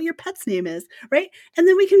want to know what your pet's name is. Right. And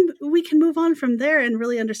then we can move on from there and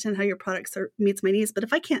really understand how your product meets my needs. But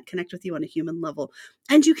if I can't connect with you on a human level,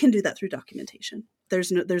 and you can do that through documentation,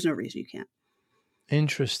 there's no reason you can't.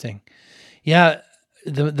 Interesting. Yeah.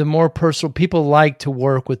 The more personal, people like to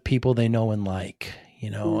work with people they know and like, you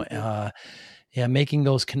know, making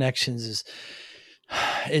those connections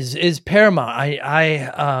is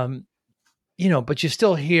paramount. You know, but you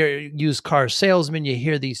still hear used car salesmen, you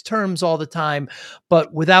hear these terms all the time,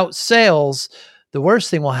 but without sales, the worst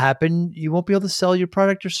thing will happen. You won't be able to sell your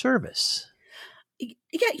product or service.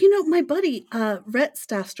 Yeah, you know, my buddy, Rhett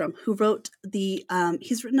Staffstrom, who wrote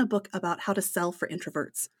he's written a book about how to sell for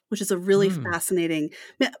introverts, which is a really fascinating,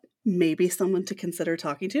 maybe someone to consider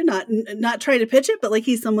talking to, not trying to pitch it, but like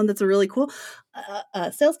he's someone that's a really cool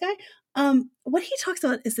sales guy. What he talks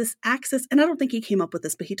about is this axis, and I don't think he came up with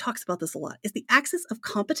this, but he talks about this a lot, is the axis of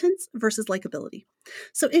competence versus likability.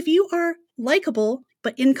 So if you are likable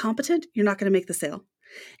but incompetent, you're not going to make the sale.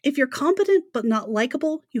 If you're competent but not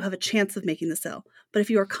likable, you have a chance of making the sale. But if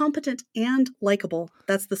you are competent and likable,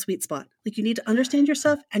 that's the sweet spot. Like you need to understand your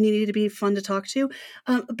stuff and you need to be fun to talk to,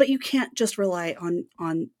 but you can't just rely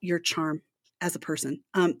on your charm as a person.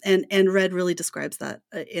 And Red really describes that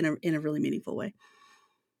in a really meaningful way.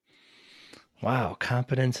 Wow,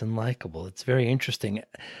 competence and likable. It's very interesting.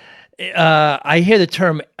 I hear the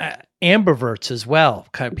term ambiverts as well,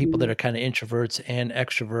 kind of people that are kind of introverts and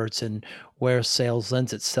extroverts, and where sales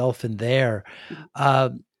lends itself in there.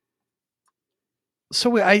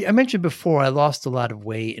 So I mentioned before, I lost a lot of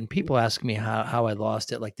weight, and people ask me how I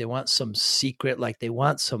lost it. Like they want some secret, like they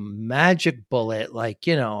want some magic bullet, like,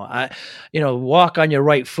 walk on your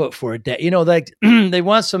right foot for a day, like they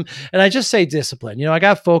want some, and I just say discipline. I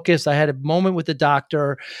got focused. I had a moment with the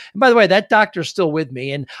doctor. And by the way, that doctor's still with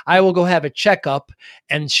me, and I will go have a checkup,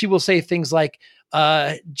 and she will say things like,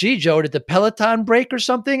 gee, Joe, did the Peloton break or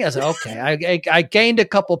something? I said, okay, I gained a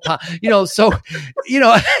couple pounds,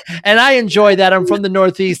 and I enjoy that. I'm from the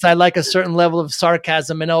Northeast. I like a certain level of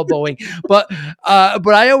sarcasm and elbowing, but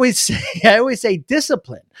I always say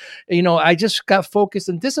discipline. I just got focused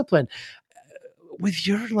on discipline. With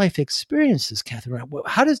your life experiences, Kathryn,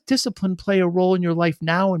 how does discipline play a role in your life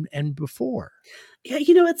now and before? Yeah,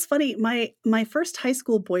 it's funny. My first high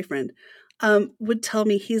school boyfriend would tell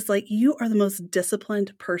me, he's like, you are the most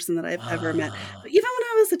disciplined person that I've ever met. Even when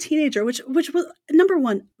I was a teenager, which was, number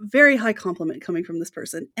one, very high compliment coming from this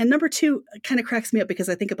person. And number two, kind of cracks me up because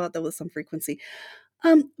I think about that with some frequency.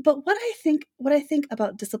 But what I think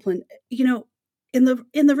about discipline, in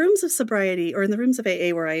the rooms of sobriety, or in the rooms of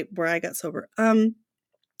AA where I got sober,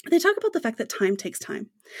 they talk about the fact that time takes time.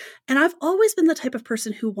 And I've always been the type of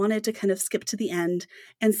person who wanted to kind of skip to the end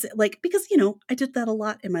and because, I did that a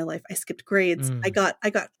lot in my life. I skipped grades. I got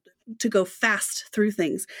to go fast through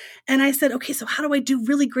things. And I said, okay, so how do I do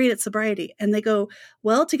really great at sobriety? And they go,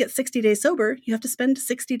 well, to get 60 days sober, you have to spend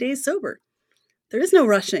 60 days sober. There is no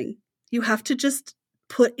rushing. You have to just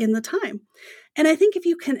put in the time. And I think if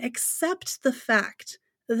you can accept the fact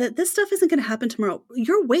that this stuff isn't going to happen tomorrow,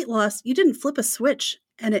 your weight loss, you didn't flip a switch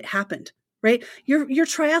and it happened, right? Your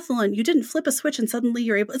triathlon, you didn't flip a switch and suddenly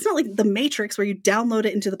you're able. It's not like the Matrix where you download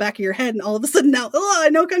it into the back of your head and all of a sudden now, I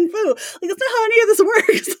know Kung Fu. Like that's not how any of this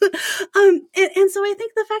works. And so I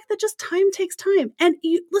think the fact that just time takes time. And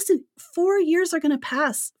you listen, 4 years are going to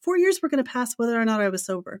pass. 4 years were going to pass whether or not I was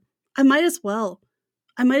sober. I might as well,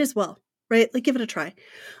 right? Like give it a try.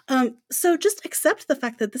 So just accept the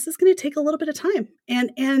fact that this is going to take a little bit of time.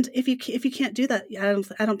 And if you can't do that,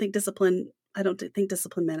 I don't think discipline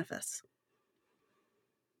manifests.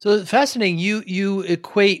 So fascinating. You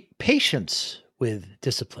equate patience with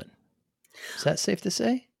discipline. Is that safe to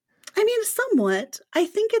say? I mean, somewhat. I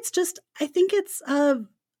think it's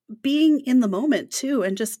being in the moment too.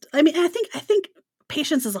 And just, I think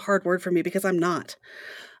patience is a hard word for me because I'm not.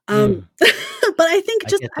 Mm, But I think I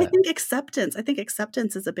get that. I think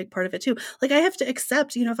acceptance is a big part of it too. Like I have to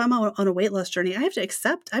accept, if I'm on a weight loss journey, I have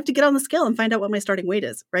to get on the scale and find out what my starting weight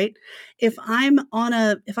is, right? If I'm on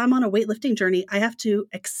a weightlifting journey, I have to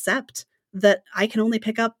accept that I can only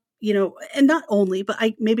pick up, and not only, but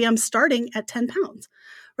maybe I'm starting at 10 pounds.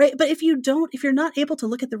 Right. But if you're not able to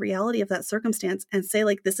look at the reality of that circumstance and say,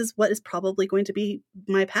 like, this is what is probably going to be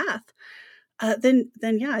my path, then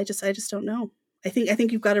yeah, I just don't know. I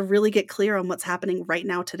think you've got to really get clear on what's happening right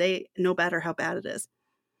now today, no matter how bad it is.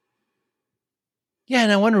 Yeah,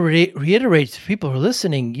 and I want to reiterate to people who are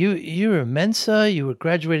listening, you were Mensa, you were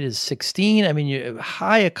graduated at 16. I mean, you're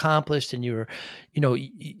high accomplished, and you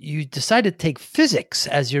decided to take physics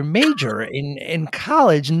as your major in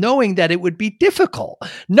college, knowing that it would be difficult,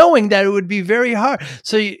 knowing that it would be very hard.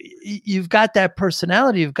 So you've got that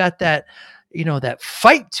personality, you've got that, that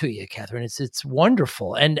fight to you, Kathryn. It's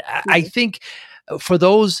wonderful, and I think for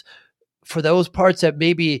those parts that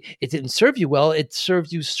maybe it didn't serve you well, it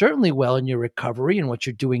served you certainly well in your recovery and what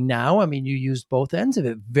you're doing now. I mean, you used both ends of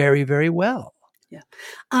it very, very well. Yeah.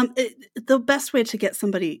 The best way to get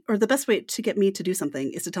somebody, or the best way to get me to do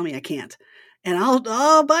something, is to tell me I can't. And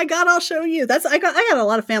oh by God, I'll show you. I got a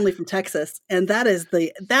lot of family from Texas, and that is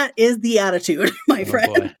the attitude, my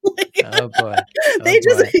friend. Boy. Like, Oh boy. They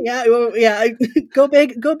just, boy. yeah, go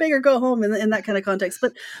big or go home in that kind of context.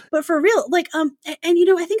 But for real, like, and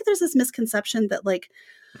I think there's this misconception that, like,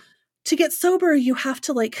 to get sober, you have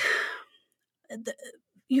to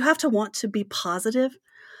want to be positive.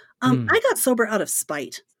 I got sober out of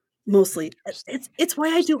spite, mostly. It's why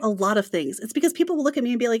I do a lot of things. It's because people will look at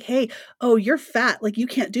me and be like, "Hey, oh, you're fat. Like, you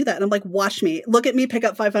can't do that." And I'm like, "Watch me. Look at me pick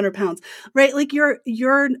up 500 pounds." Right? Like, you're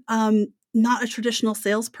not a traditional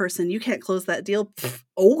salesperson. You can't close that deal.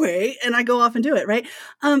 Okay. And I go off and do it. Right.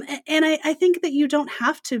 And I think that you don't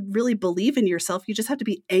have to really believe in yourself. You just have to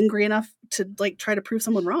be angry enough to, like, try to prove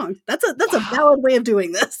someone wrong. That's a valid way of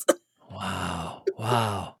doing this. Wow.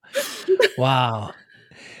 Wow. Wow.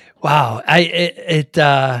 Wow.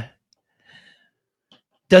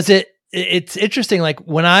 It's interesting. Like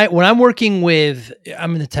when I'm working with,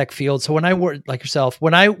 I'm in the tech field. So when I work like yourself,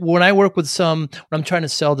 when I work with when I'm trying to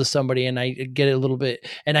sell to somebody and I get it a little bit,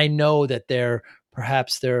 and I know that they're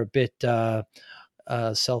a bit,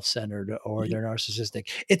 self-centered, or they're narcissistic.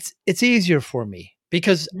 It's easier for me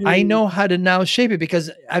because I know how to now shape it,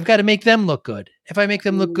 because I've got to make them look good. If I make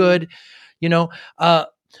them look good,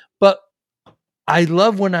 but I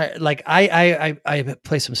love when I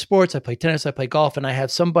play some sports, I play tennis, I play golf, and I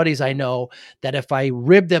have some buddies I know that if I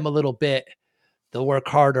rib them a little bit, they'll work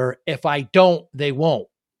harder. If I don't, they won't.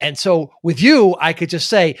 And so with you, I could just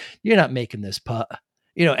say, you're not making this putt,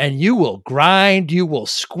 and you will grind, you will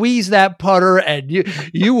squeeze that putter, and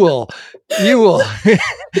you will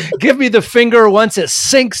give me the finger once it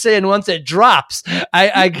sinks in, once it drops.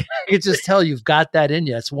 I could just tell you've got that in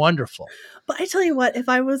you. It's wonderful. But I tell you what,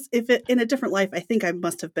 if it in a different life, I think I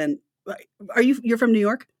must have been. You're from New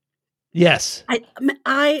York? Yes.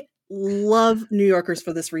 I love New Yorkers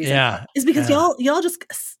for this reason. Yeah. Is because y'all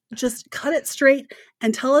just cut it straight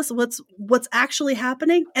and tell us what's actually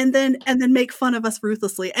happening, and then make fun of us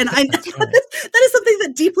ruthlessly. And that is something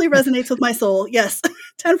that deeply resonates with my soul. Yes.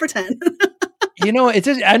 10 for 10. I know I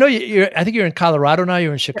think you're in Colorado now.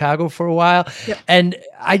 You're in Chicago for a while. Yep. And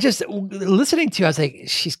I just, listening to you, I was like,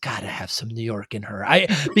 she's got to have some New York in her.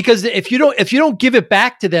 Because if you don't give it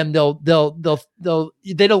back to them,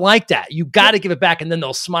 they don't like that. You got to give it back, and then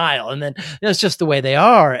they'll smile. And then it's just the way they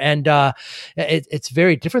are. And it's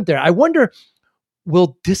very different there. I wonder,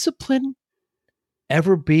 will discipline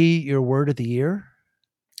ever be your word of the year?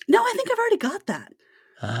 No, I think I've already got that.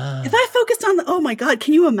 If I focused on oh my God,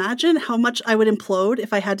 can you imagine how much I would implode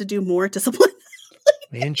if I had to do more discipline?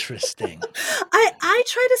 Interesting. I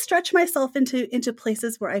try to stretch myself into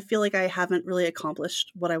places where I feel like I haven't really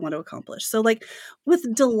accomplished what I want to accomplish. So, like,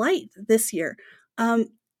 with Delight this year,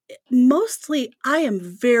 mostly I am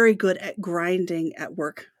very good at grinding at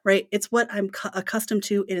work, right? It's what I'm accustomed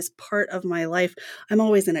to. It is part of my life. I'm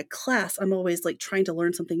always in a class. I'm always, like, trying to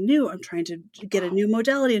learn something new. I'm trying to get a new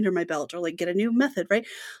modality under my belt, or, like, get a new method, right?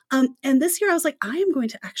 And this year I was like, I am going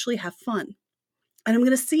to actually have fun. And I'm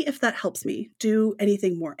going to see if that helps me do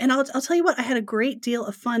anything more. And I'll tell you what, I had a great deal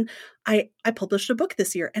of fun. I published a book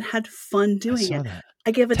this year and had fun doing it. That.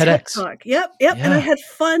 I gave a TED talk. Yep. Yeah. And I had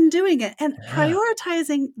fun doing it. And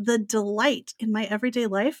prioritizing the delight in my everyday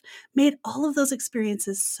life made all of those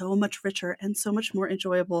experiences so much richer and so much more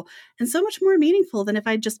enjoyable and so much more meaningful than if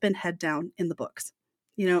I'd just been head down in the books.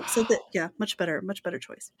 So that, much better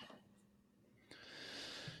choice.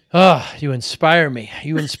 Oh, you inspire me.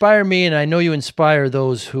 You inspire me, and I know you inspire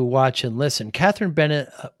those who watch and listen. Kathryn Bennett,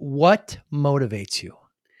 what motivates you?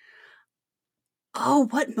 Oh,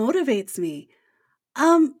 what motivates me?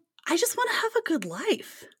 I just want to have a good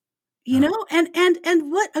life. Oh.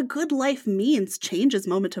 And what a good life means changes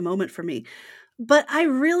moment to moment for me. But I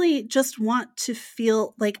really just want to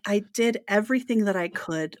feel like I did everything that I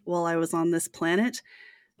could while I was on this planet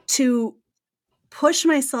to push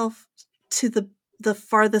myself to the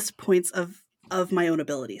farthest points of my own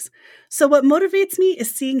abilities. So what motivates me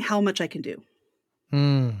is seeing how much I can do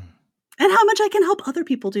Hmm. and how much I can help other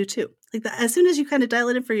people do too. Like that, as soon as you kind of dial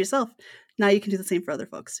it in for yourself, now you can do the same for other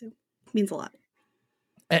folks too. It means a lot.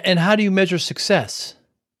 And how do you measure success?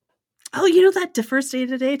 Oh, that differs day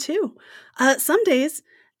to day too. Some days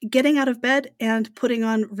getting out of bed and putting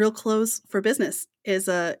on real clothes for business is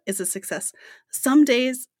a success. Some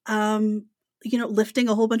days, lifting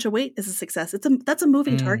a whole bunch of weight is a success. That's a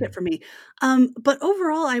moving target Mm. for me. But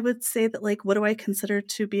overall, I would say that like, what do I consider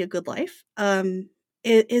to be a good life?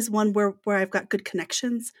 It is one where I've got good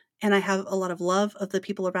connections and I have a lot of love of the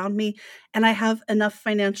people around me, and I have enough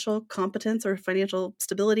financial competence or financial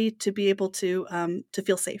stability to be able to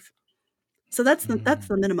feel safe. So that's Mm.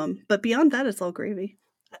 the minimum, but beyond that, it's all gravy.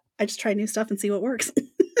 I just try new stuff and see what works.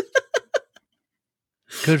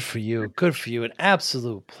 Good for you. Good for you. An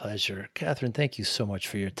absolute pleasure. Kathryn, thank you so much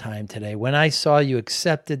for your time today. When I saw you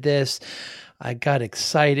accepted this, I got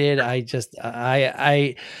excited. I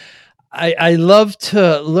love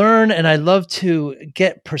to learn, and I love to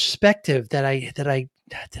get perspective that I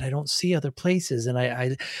don't see other places. And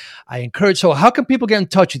I encourage. So how can people get in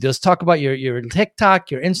touch with you? Let's talk about your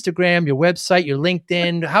TikTok, your Instagram, your website, your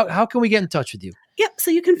LinkedIn. How can we get in touch with you? Yep.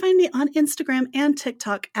 So you can find me on Instagram and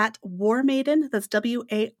TikTok at War Maiden. That's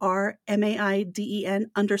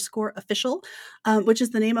WARMAIDEN_official, which is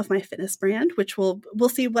the name of my fitness brand. Which we'll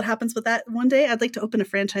see what happens with that one day. I'd like to open a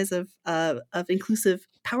franchise of inclusive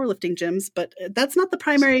powerlifting gyms, but that's not the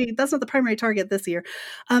primary. That's not the primary target this year.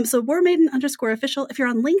 So War Maiden_official. If you're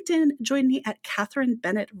on LinkedIn, join me at Kathryn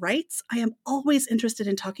Bennett Writes. I am always interested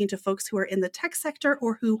in talking to folks who are in the tech sector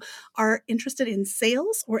or who are interested in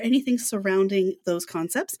sales or anything surrounding those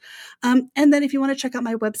concepts. And then if you want to check out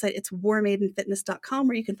my website, it's warmaidenfitness.com,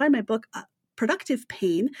 where you can find my book, Productive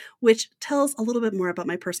Pain, which tells a little bit more about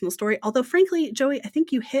my personal story. Although, frankly, Joey, I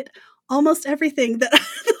think you hit almost everything that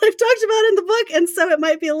I've talked about in the book. And so it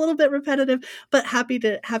might be a little bit repetitive, but happy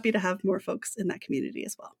to have more folks in that community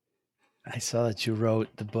as well. I saw that you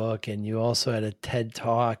wrote the book, and you also had a TED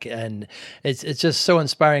talk, and it's just so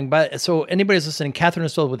inspiring. But so anybody's listening, Kathryn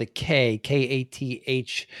is spelled with a K,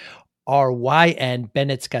 Kathryn.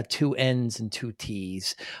 Bennett's got 2 N's and 2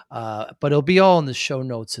 T's. But it'll be all in the show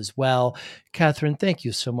notes as well. Kathryn, thank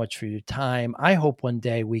you so much for your time. I hope one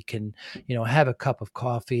day we can, have a cup of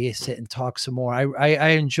coffee, sit and talk some more. I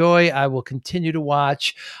enjoy. I will continue to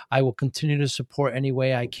watch. I will continue to support any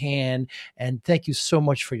way I can. And thank you so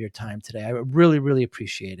much for your time today. I really, really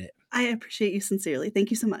appreciate it. I appreciate you sincerely. Thank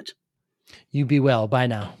you so much. You be well. Bye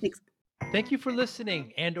now. Thanks. Thank you for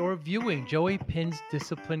listening and or viewing Joey Pinz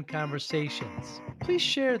Discipline Conversations. Please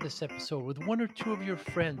share this episode with 1 or 2 of your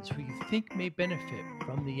friends who you think may benefit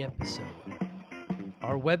from the episode.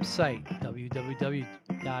 Our website,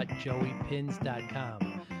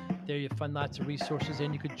 www.joeypins.com. There you'll find lots of resources,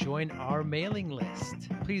 and you could join our mailing list.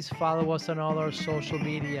 Please follow us on all our social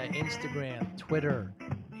media, Instagram, Twitter,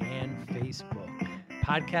 and Facebook.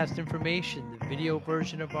 Podcast information. The video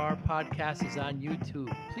version of our podcast is on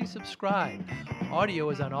YouTube. Please subscribe. Audio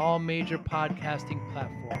is on all major podcasting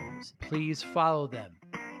platforms. Please follow them.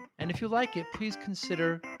 And if you like it, please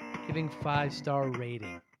consider giving 5-star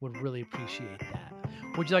rating. Would really appreciate that.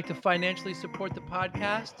 Would you like to financially support the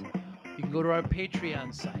podcast? You can go to our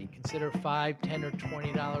Patreon site. Consider $5, $10, or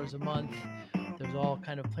 $20 a month. There's all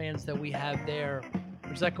kind of plans that we have there.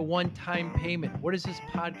 There's like a one-time payment. What is this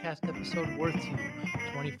podcast episode worth to you?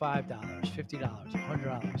 $25, $50,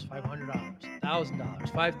 $100, $500,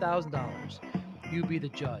 $1,000, $5,000. You be the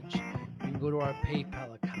judge. You can go to our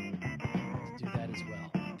PayPal account to do that as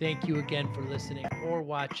well. Thank you again for listening or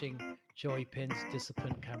watching Joey Pinz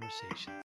Discipline Conversations.